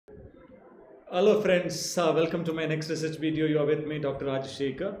Hello friends, welcome to my next research video. You are with me, Dr.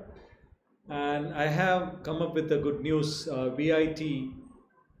 Rajashekar, and I have come up with the good news. VIT,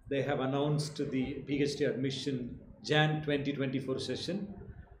 they have announced the PhD admission Jan 2024 session.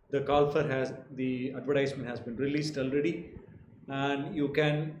 The call for the advertisement has been released already, and you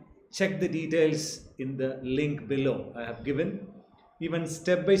can check the details in the link below. I have given even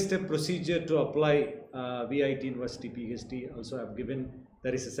step-by-step procedure to apply VIT University PhD. Also, I have given.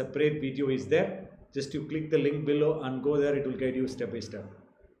 There is a separate video is there. Just you click the link below and go there. It will guide you step by step.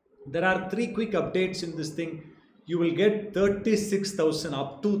 There are 3 quick updates in this thing. You will get 36,000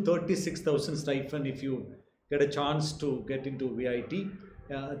 up to 36,000 stipend if you get a chance to get into VIT.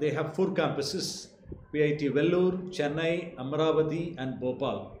 They have 4 campuses: VIT Vellore, Chennai, Amaravati, and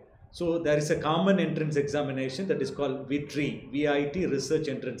Bhopal. So there is a common entrance examination that is called VIT Research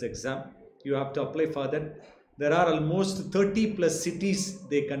Entrance Exam. You have to apply for that. There are almost 30 plus cities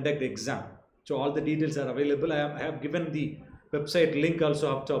they conduct exam. So all the details are available. I have given the website link. Also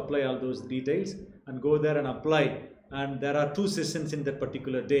have to apply all those details and go there and apply. And there are 2 sessions in that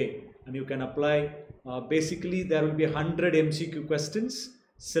particular day, and you can apply. Basically, there will be 100 MCQ questions,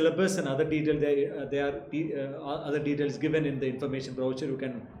 syllabus and other details. Other details given in the information brochure. You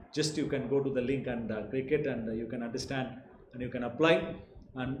can go to the link and click it, and you can understand and you can apply.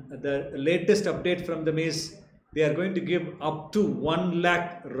 And the latest update from them is they are going to give up to 1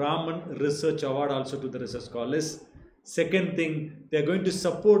 Lakh Raman Research Award also to the research scholars. Second thing, they are going to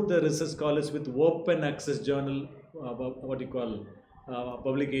support the research scholars with open access journal,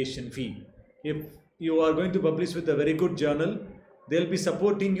 publication fee. If you are going to publish with a very good journal, they will be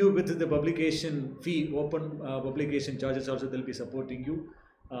supporting you with the publication fee, open publication charges also they will be supporting you.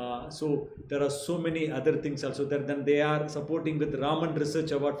 So there are so many other things also there. Then they are supporting with Raman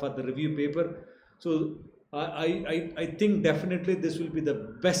Research Award for the review paper. So I think definitely this will be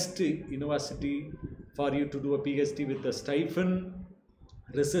the best university for you to do a PhD with the stipend,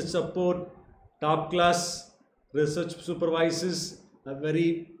 research support, top class research supervisors, a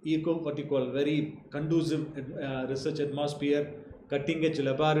very very conducive research atmosphere, cutting edge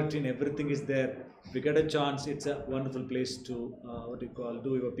laboratory, and everything is there. If you get a chance, it's a wonderful place to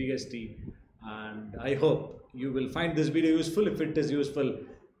do your PhD. And I hope you will find this video useful. If it is useful,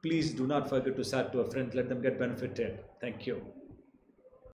 please do not forget to share to a friend. Let them get benefited. Thank you.